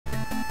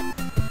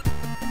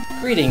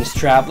Greetings,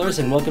 travelers,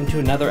 and welcome to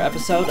another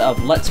episode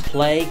of Let's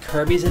Play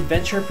Kirby's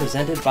Adventure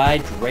presented by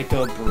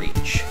Draco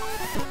Breach.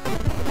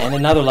 And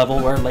another level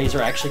where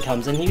laser actually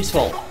comes in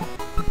useful.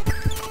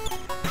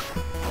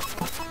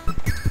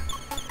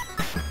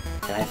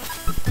 And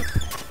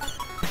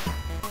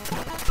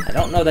I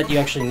don't know that you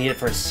actually need it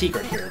for a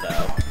secret here,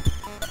 though.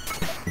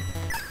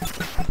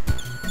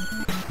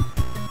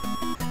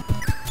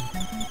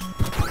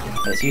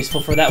 But it's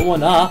useful for that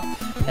one up,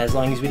 as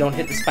long as we don't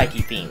hit the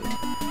spiky fiend.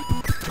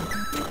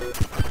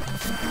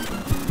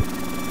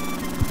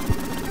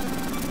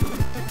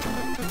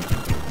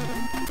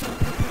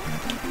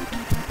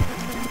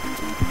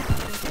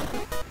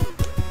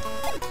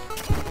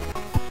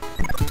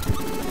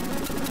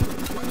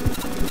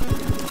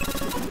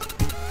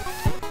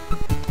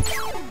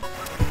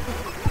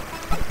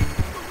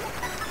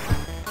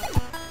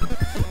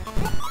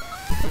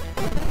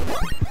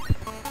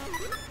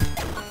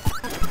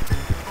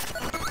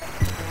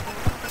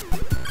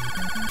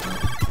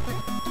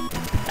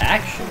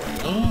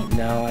 Actually,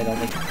 no, I don't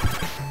think...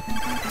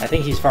 I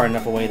think he's far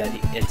enough away that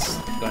it's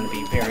going to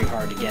be very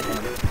hard to get him.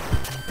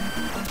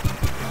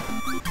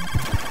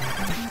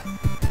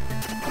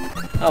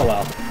 Oh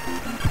well.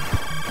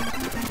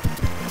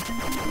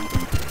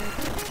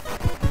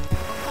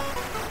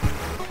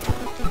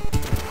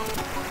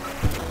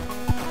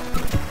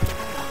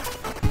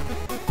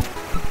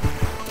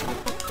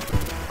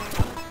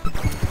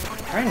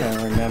 I'm trying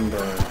to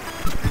remember...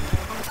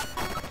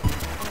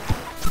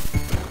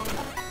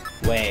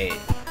 Wait.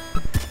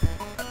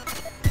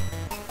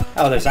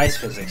 Oh, there's ice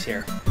physics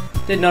here.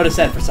 Didn't notice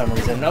that for some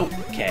reason.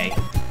 Okay.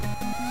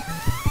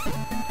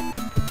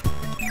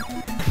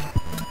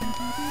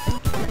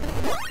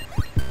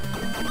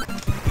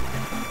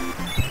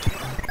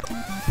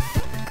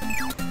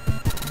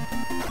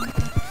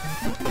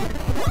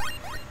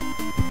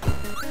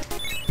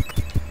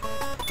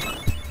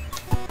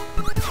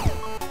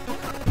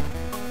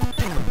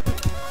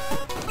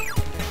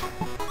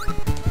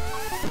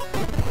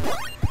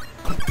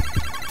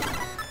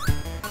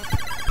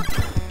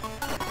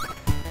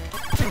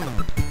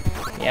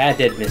 Yeah, I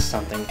did miss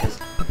something, because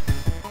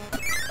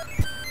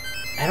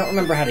I don't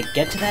remember how to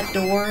get to that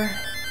door.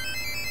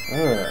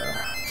 Ugh.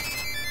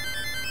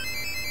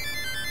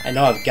 I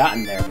know I've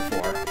gotten there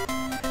before,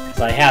 because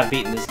I have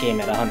beaten this game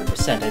at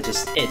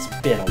 100%,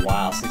 it's been a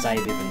while since I've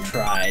even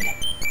tried.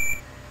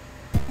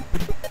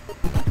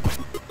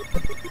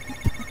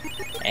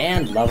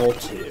 And level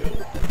 2.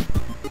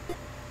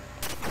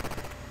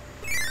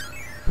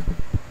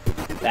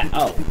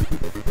 Oh.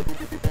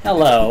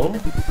 Hello.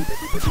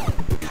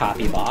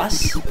 Copy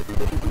boss.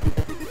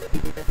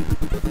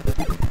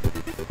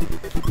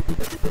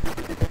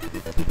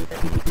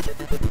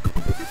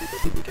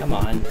 Come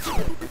on.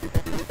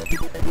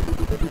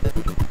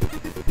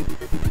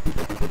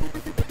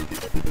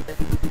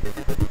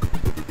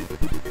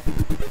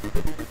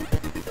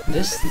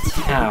 This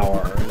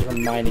tower is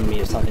reminding me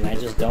of something, I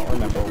just don't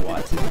remember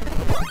what.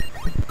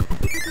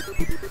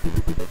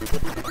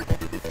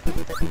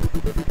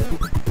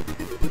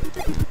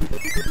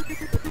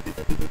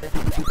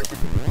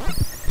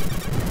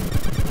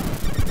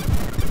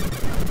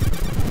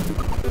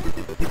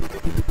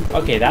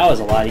 Okay, that was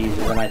a lot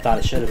easier than I thought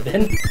it should have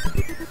been.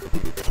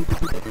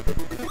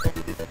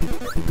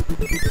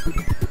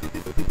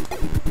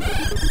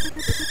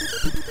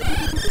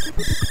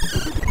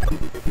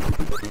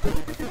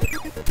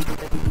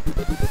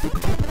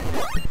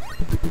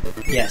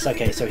 Yes,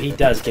 okay, so he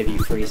does give you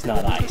freeze,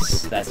 not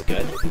ice. That's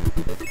good.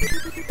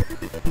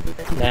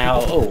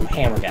 Now, oh,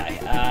 hammer guy.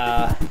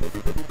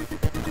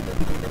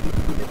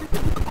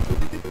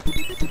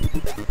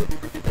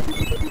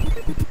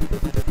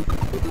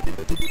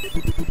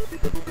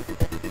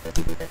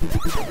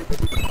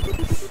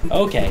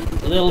 Okay,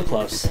 a little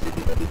close.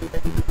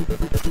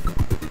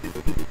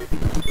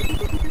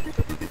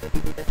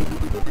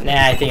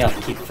 Nah, I think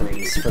I'll keep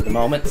freeze for the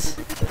moment.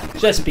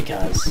 Just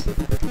because.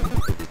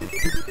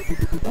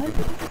 What?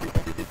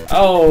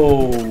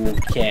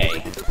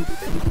 Okay.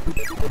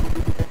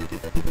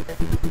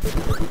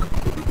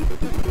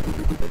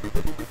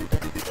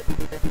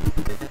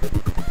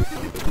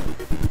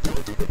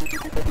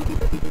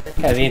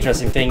 Kind of the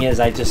interesting thing is,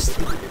 I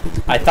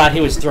thought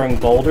he was throwing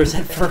boulders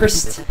at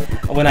first.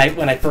 When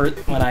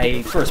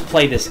I first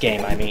played this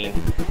game, I mean,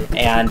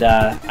 and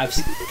I've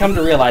come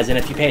to realize, and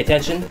if you pay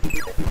attention,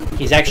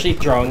 he's actually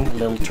throwing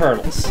little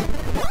turtles.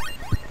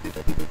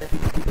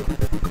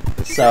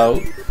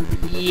 So,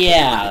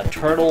 yeah, the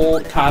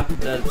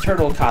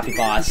turtle copy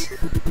boss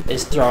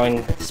is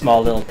throwing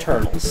small little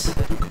turtles.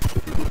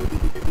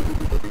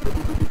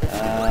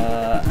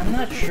 I'm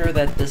not sure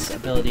that this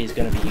ability is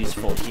going to be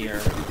useful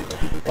here.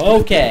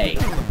 Okay,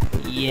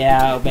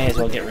 yeah, may as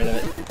well get rid of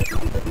it.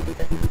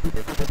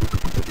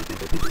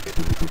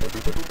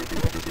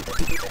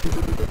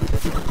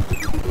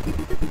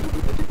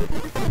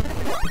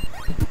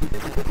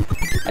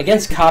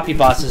 Against copy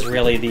bosses,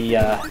 really, the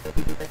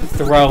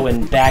throw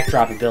and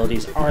backdrop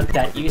abilities aren't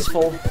that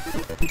useful.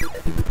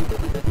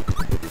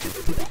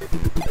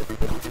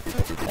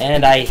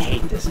 And I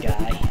hate this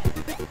guy.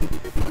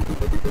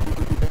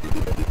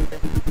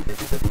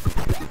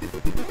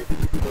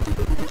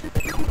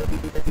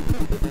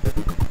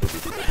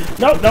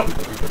 Nope, nope.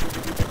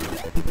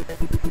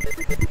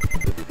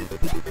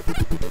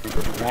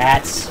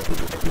 Rats.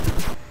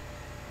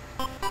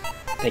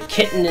 The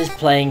kitten is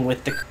playing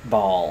with the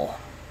ball.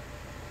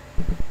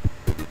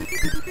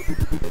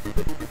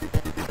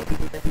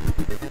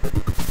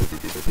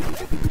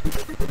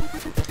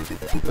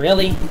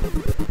 Really?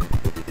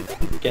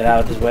 Get out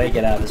of his way,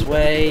 get out of his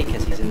way,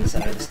 because he's in the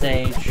center of the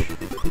stage.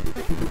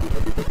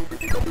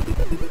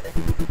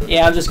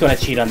 Yeah, I'm just going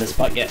to cheat on this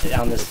bucket,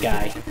 on this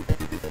guy.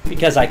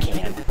 Because I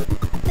can.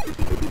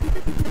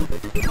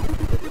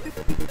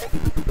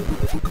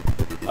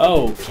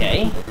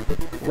 Okay.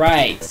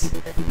 Right.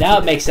 Now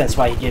it makes sense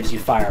why he gives you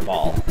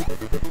Fireball.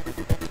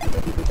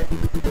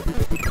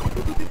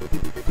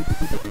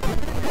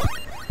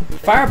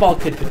 Fireball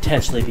could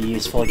potentially be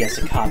useful against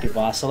a copy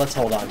boss, so let's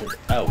hold on to...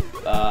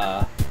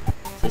 Oh,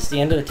 is this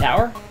the end of the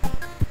tower?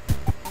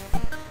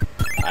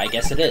 I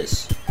guess it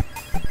is.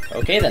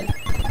 Okay, then.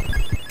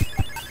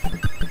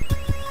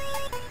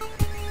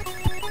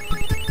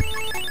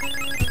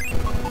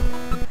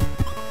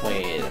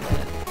 Wait a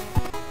minute.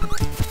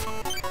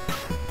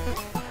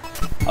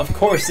 Of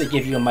course they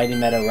give you a Mighty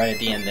Meadow right at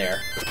the end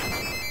there.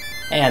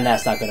 And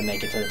that's not going to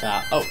make it to the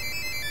top. Oh.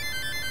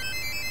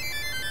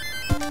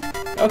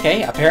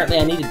 Okay, apparently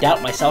I need to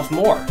doubt myself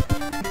more.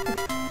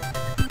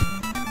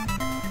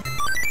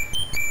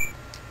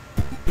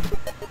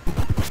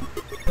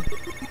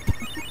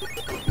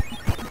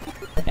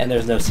 And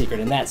there's no secret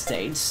in that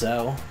stage,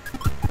 so...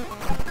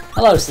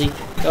 Hello, Sleep.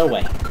 Go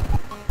away.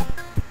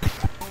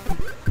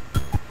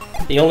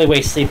 The only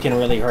way Sleep can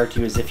really hurt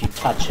you is if you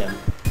touch him.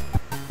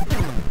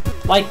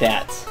 Like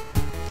that.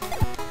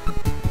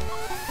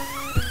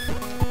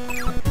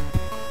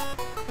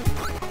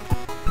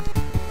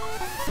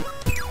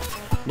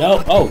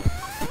 No, oh!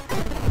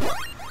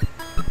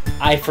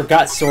 I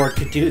forgot Sword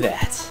could do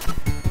that.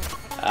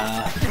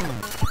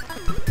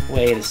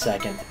 Wait a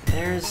second.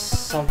 There's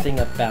something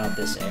about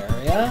this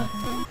area.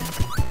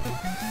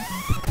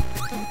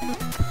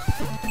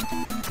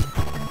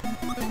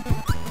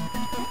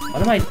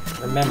 What am I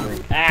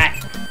remembering? Ah!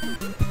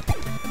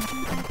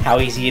 How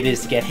easy it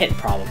is to get hit,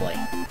 probably.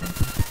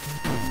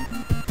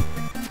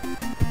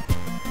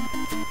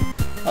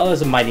 Oh,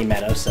 there's a Mighty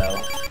Meadow,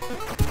 so...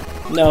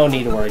 no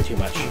need to worry too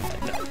much.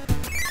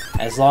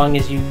 As long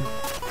as you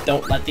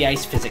don't let the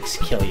ice physics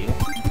kill you.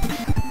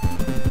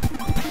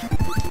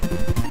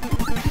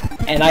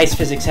 And ice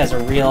physics has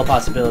a real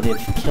possibility of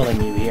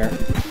killing you here.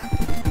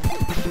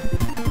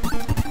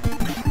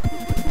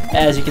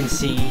 As you can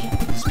see,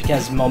 it's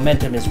because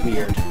momentum is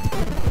weird.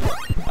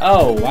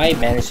 Oh, I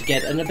managed to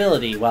get an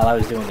ability while I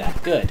was doing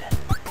that. Good.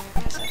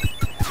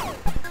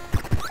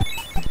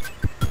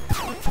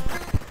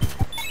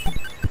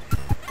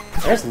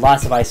 There's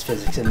lots of ice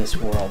physics in this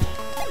world.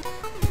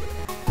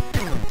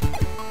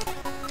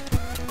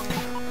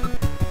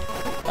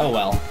 Oh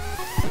well.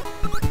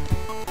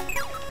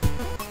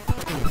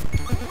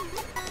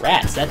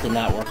 Rats, that did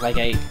not work like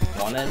I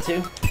wanted it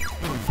to.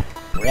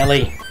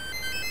 Really?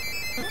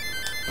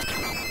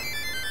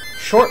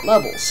 Short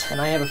levels, and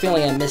I have a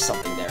feeling I missed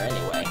something there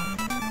anyway.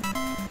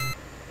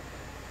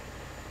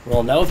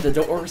 We'll know if the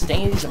door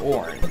stays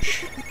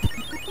orange.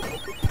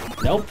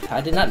 Nope,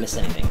 I did not miss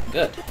anything.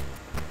 Good.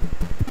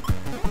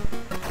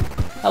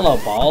 Hello,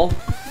 ball.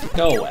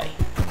 Go away.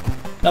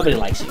 Nobody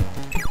likes you.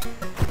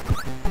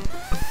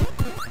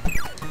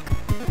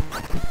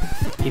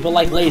 People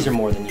like laser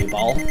more than you,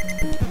 ball.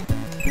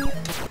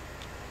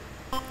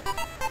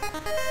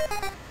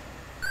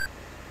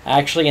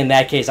 Actually, in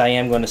that case, I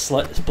am going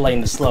to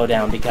blame the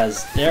slowdown,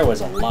 because there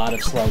was a lot of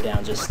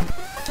slowdown just...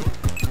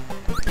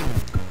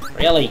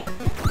 Really?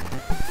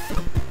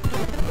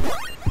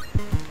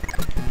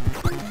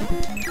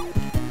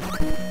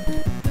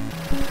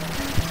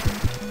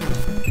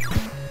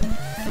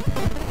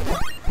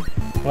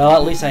 Well,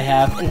 at least I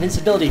have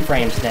invincibility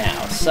frames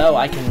now, so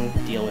I can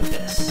deal with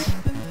this.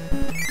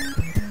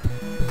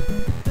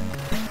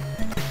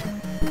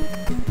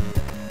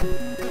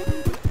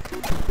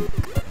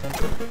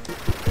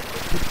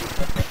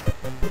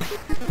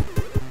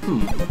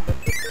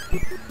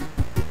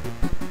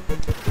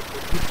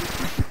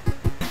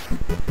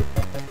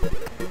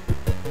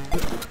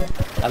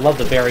 I love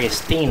the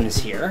various themes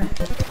here.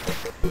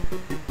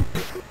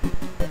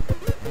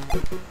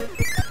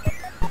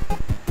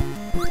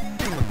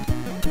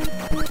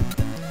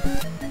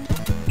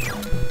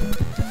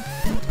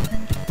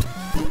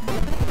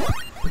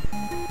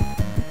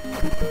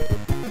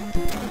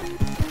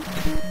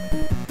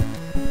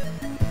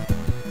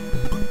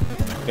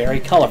 Very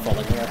colorful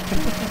in here.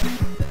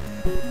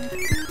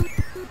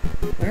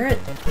 Where it...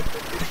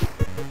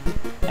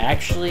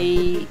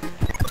 Actually...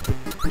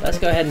 Let's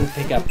go ahead and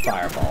pick up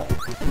Fireball.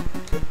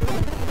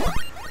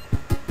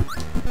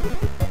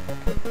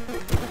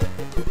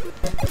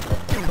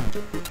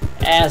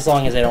 As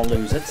long as I don't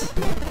lose it.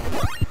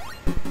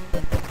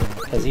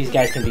 Because these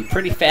guys can be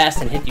pretty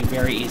fast and hit you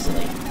very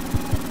easily.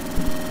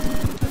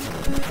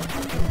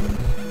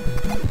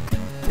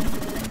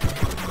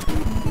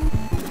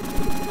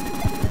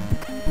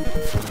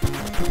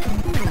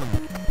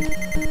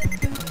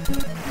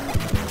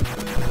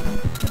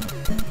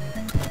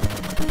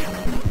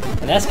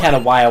 that's kind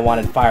of why I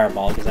wanted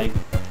Fireball, because I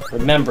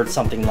remembered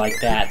something like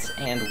that.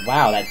 And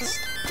wow, that's...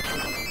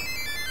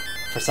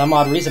 For some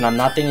odd reason, I'm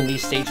not thinking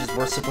these stages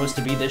were supposed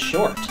to be this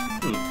short.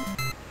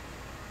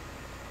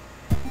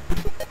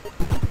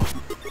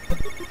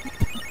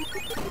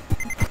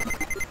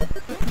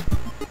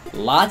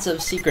 Lots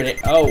of secret...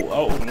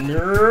 Oh,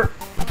 no.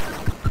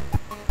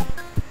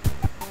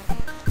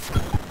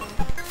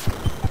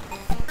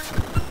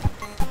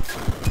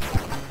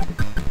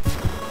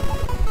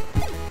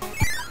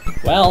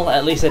 Well,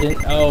 at least I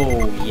didn't...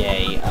 Oh,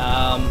 yay.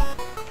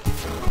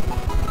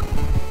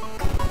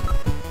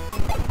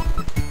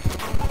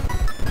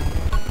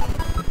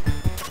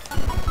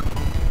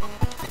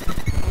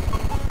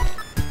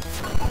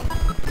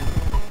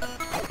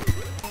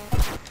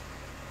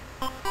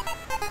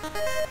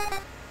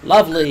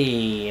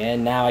 Lovely!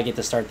 And now I get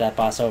to start that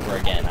boss over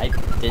again. I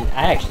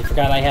actually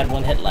forgot I had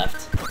one hit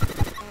left.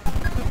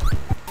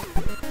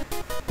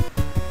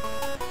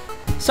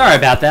 Sorry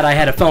about that, I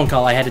had a phone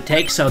call I had to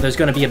take, so there's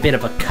going to be a bit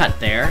of a cut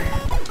there.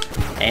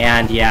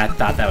 And yeah, I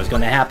thought that was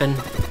going to happen.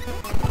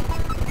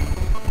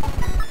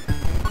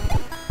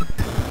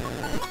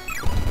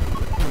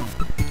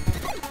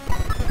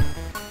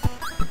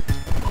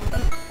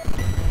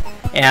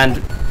 And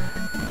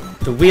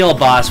the wheel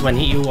boss, when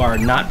you are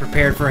not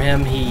prepared for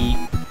him, he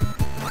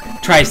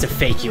tries to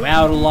fake you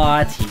out a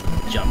lot, he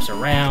jumps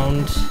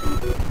around.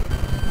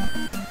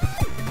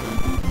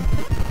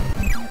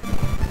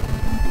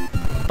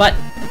 But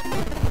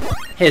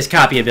his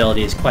copy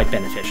ability is quite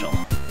beneficial.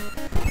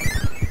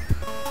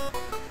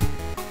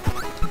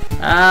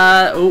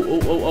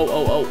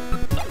 Oh.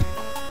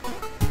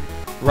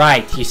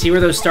 Right, you see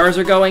where those stars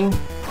are going?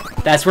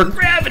 That's where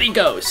gravity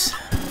goes!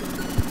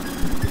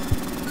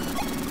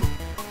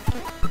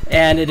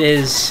 And it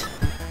is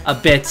a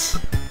bit...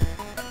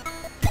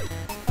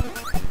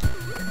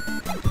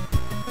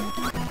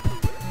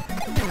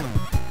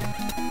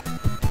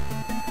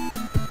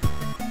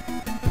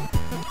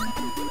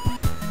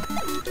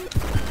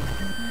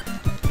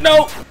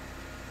 No!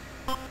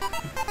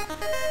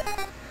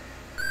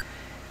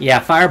 Yeah,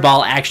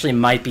 Fireball actually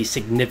might be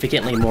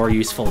significantly more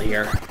useful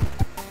here.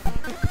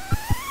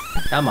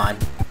 Come on.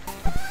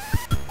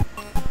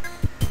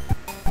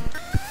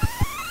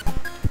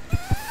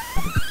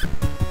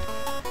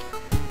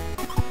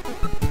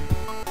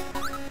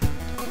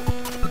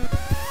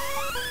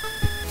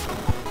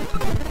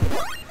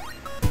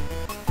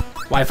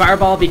 Why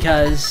Fireball?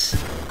 Because...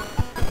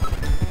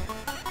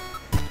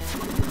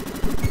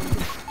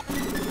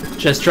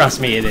 Just trust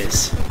me, it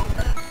is.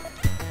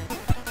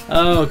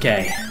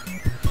 Okay.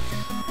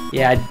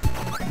 Yeah,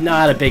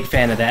 not a big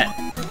fan of that.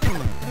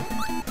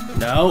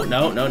 No,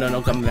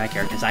 coming back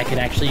here, because I can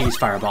actually use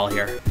Fireball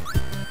here.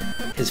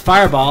 His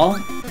Fireball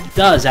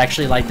does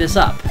actually light this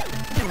up.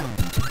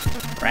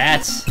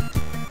 Rats.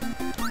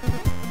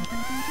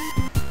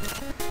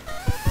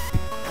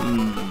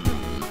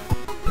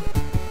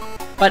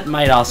 But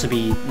might also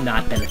be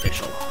not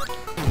beneficial.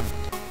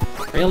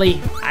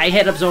 Really? I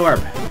hit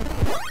Absorb.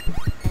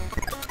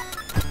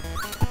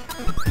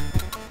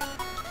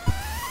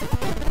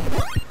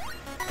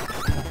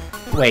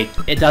 Wait,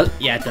 it does...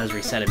 Yeah, it does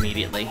reset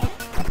immediately.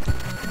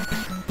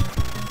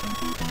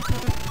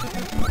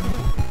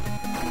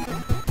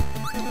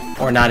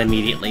 Or not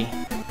immediately.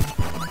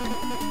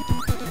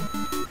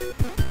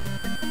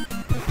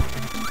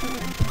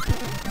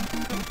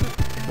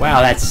 Wow,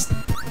 that's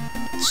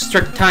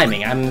strict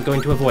timing. I'm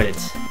going to avoid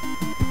it.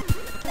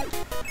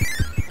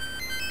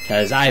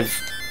 Because I've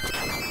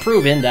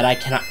proven that I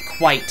cannot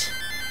quite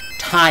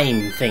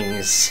time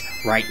things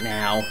right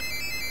now.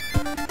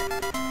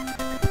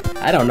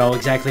 I don't know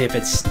exactly if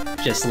it's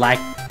just lack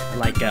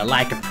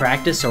of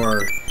practice,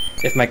 or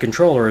if my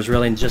controller is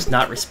really just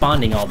not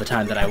responding all the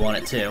time that I want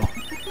it to.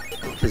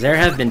 Because there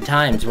have been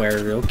times where,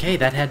 okay,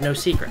 that had no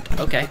secret.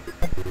 Okay.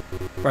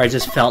 Where I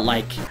just felt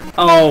like,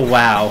 oh,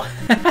 wow.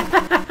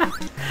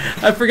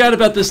 I forgot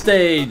about the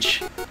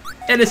stage.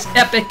 And it's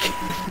epic.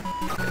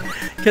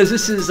 Because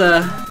this is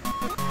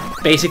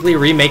basically a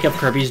remake of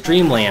Kirby's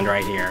Dream Land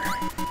right here.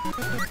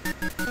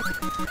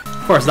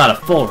 Of course, not a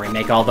full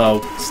remake,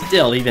 although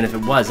still, even if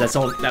it was, that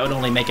would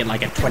only make it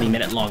like a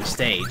 20-minute long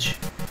stage.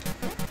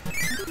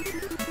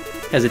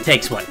 Because it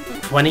takes, what,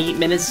 20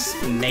 minutes,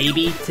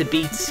 maybe, to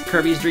beat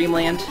Kirby's Dream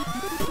Land?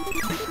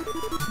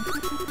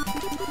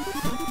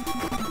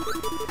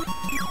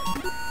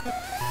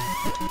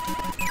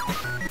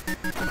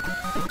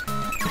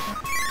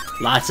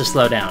 Lots of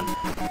slowdown.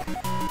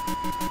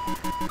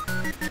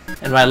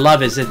 And what I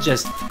love is it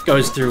just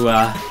goes through,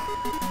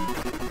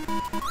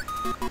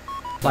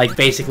 like,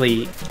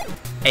 basically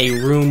a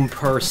room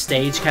per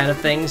stage kind of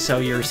thing, so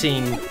you're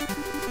seeing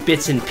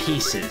bits and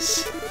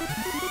pieces.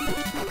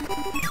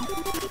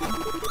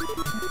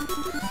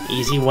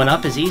 Easy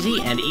 1-up is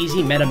easy, and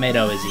easy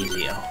Metamato is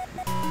easy.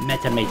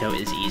 Metamato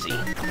is easy.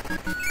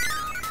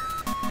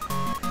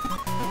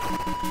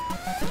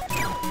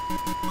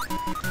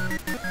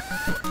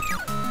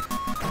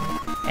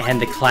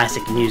 And the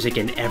classic music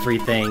and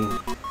everything.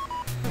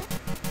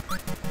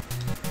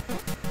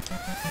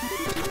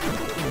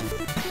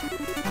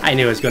 I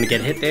knew I was going to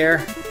get hit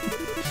there.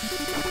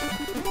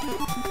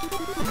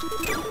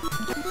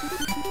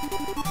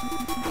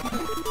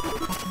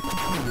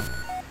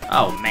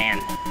 Oh, man.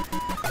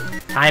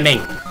 Timing.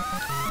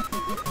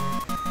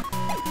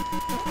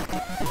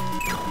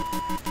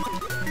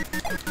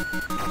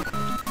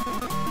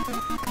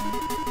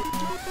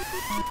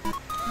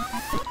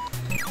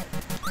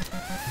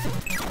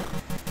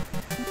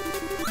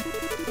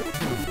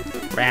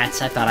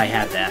 Rats, I thought I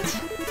had that.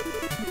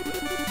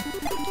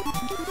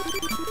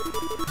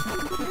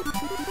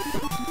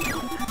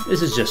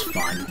 This is just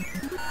fun.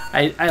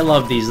 I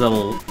love these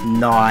little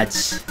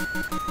nods.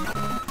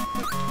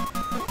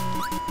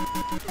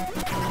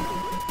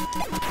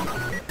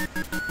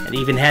 It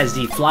even has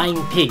the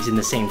flying pigs in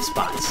the same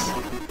spots.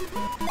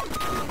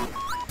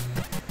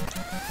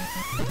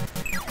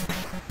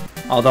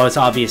 Although it's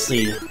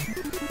obviously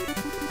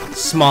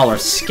smaller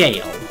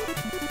scale.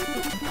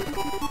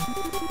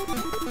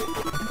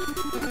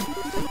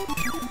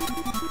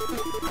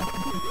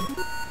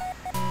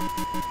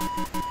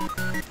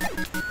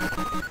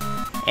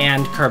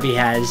 And Kirby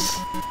has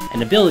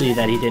an ability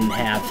that he didn't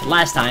have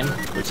last time,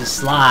 which is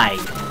Slide.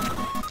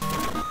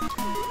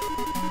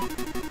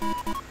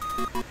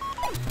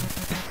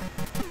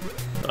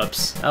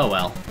 Oops. Oh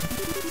well.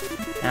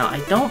 Now,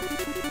 I don't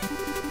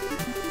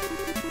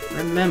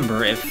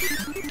remember if...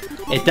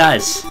 It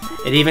does.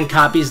 It even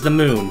copies the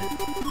moon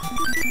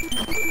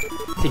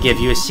to give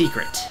you a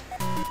secret,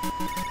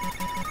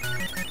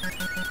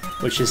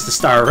 which is the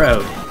Star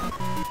Road.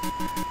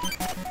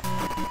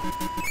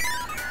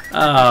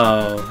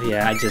 Oh,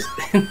 yeah, I just...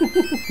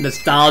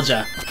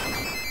 Nostalgia.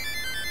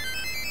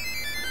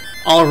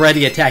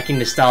 Already attacking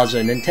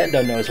nostalgia.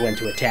 Nintendo knows when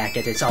to attack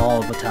it. It's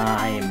all the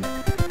time.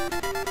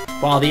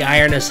 While the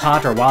iron is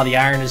hot or while the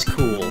iron is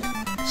cool,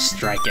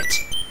 strike it.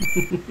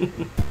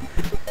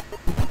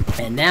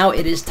 And now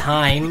it is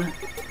time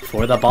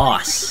for the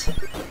boss.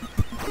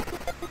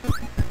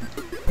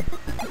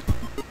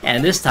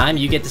 And this time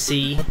you get to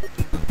see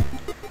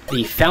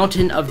the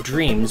Fountain of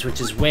Dreams,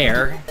 which is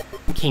where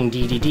King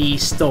Dedede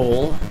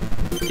stole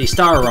the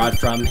Star Rod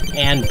from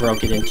and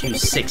broke it into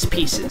 6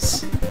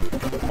 pieces.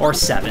 Or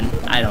 7,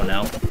 I don't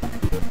know.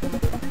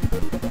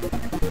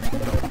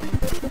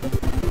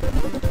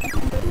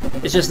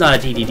 It's just not a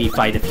Dedede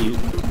fight if you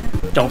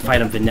don't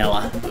fight him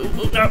vanilla.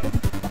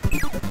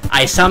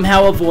 I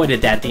somehow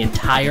avoided that the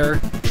entire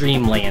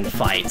Dreamland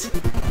fight.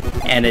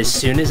 And as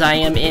soon as I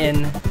am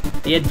in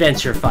the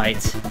adventure fight,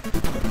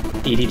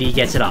 Dedede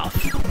gets it off.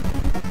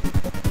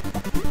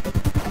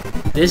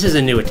 This is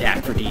a new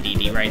attack for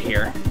Dedede right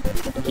here.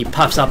 He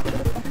puffs up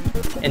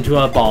into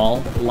a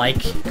ball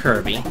like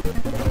Kirby.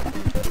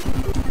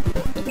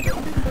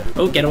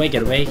 Oh, get away,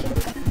 get away.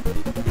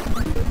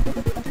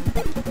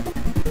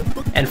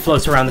 And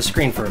floats around the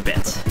screen for a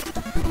bit.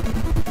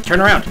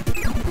 Turn around.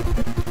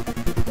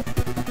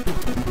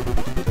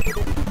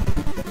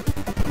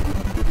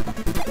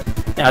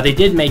 Now, they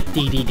did make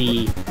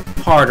Dedede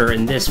harder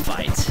in this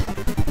fight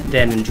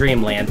than in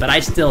Dreamland, but I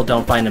still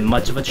don't find him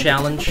much of a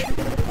challenge.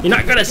 You're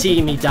not gonna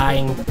see me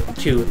dying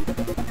to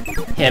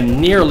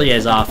him nearly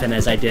as often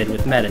as I did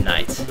with Meta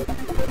Knight.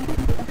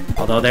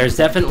 Although there's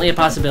definitely a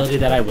possibility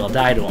that I will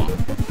die to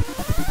him,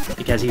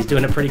 because he's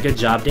doing a pretty good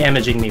job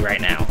damaging me right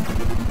now.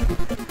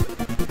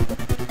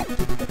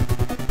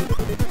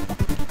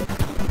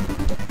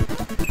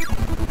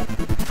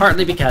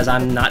 Partly because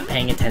I'm not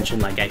paying attention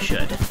like I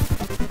should.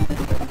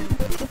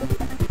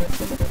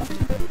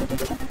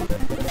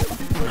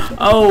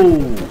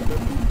 Oh!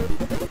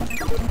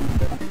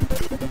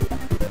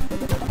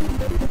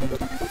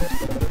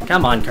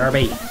 Come on,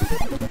 Kirby.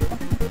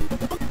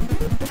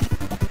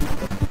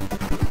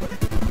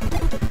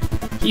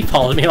 He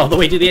followed me all the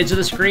way to the edge of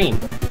the screen.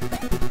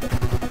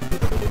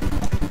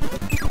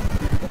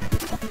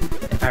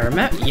 If I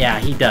remember... Yeah,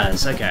 he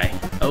does. Okay.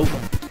 Oh.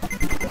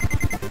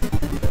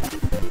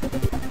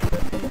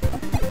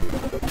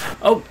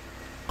 Oh!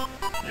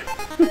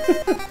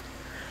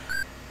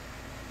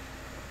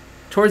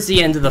 Towards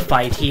the end of the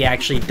fight, he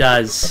actually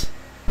does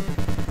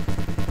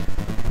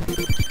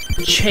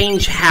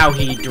change how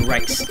he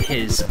directs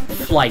his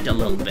flight a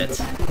little bit.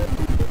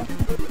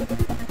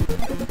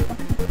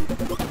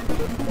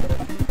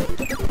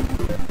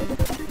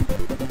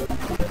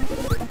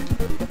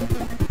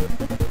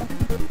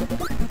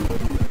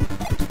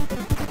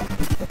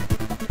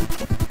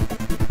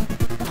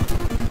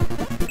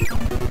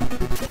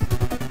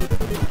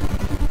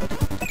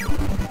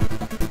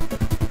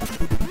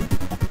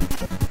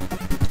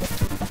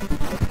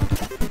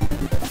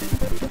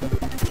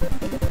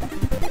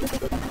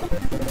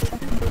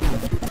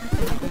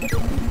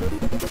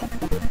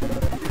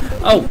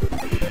 Oh!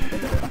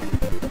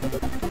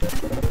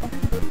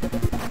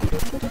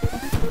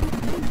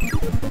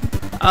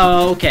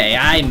 Okay,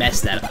 I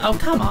messed that up. Oh,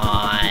 come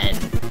on!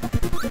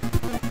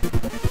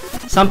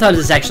 Sometimes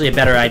it's actually a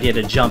better idea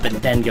to jump and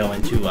then go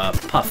into a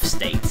puff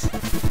state.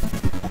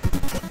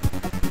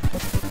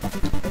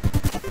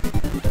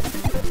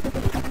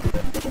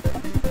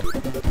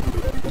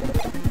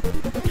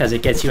 Because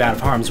it gets you out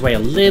of harm's way a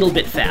little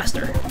bit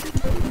faster.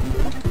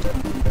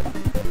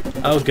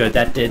 Oh good,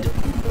 that did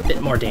a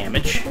bit more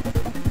damage.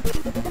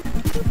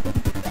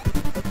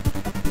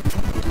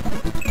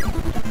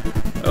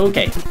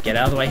 Okay, get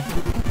out of the way.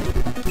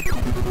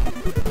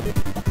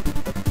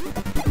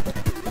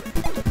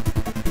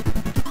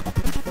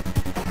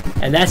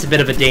 And that's a bit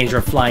of a danger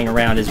of flying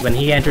around, is when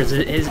he enters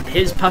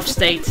his puff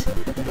state,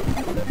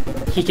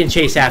 he can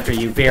chase after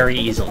you very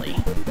easily.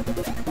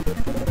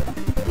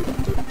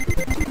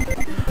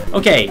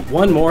 Okay,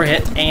 one more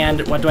hit,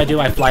 and what do?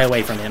 I fly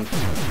away from him.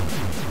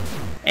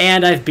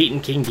 And I've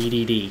beaten King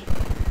Dedede.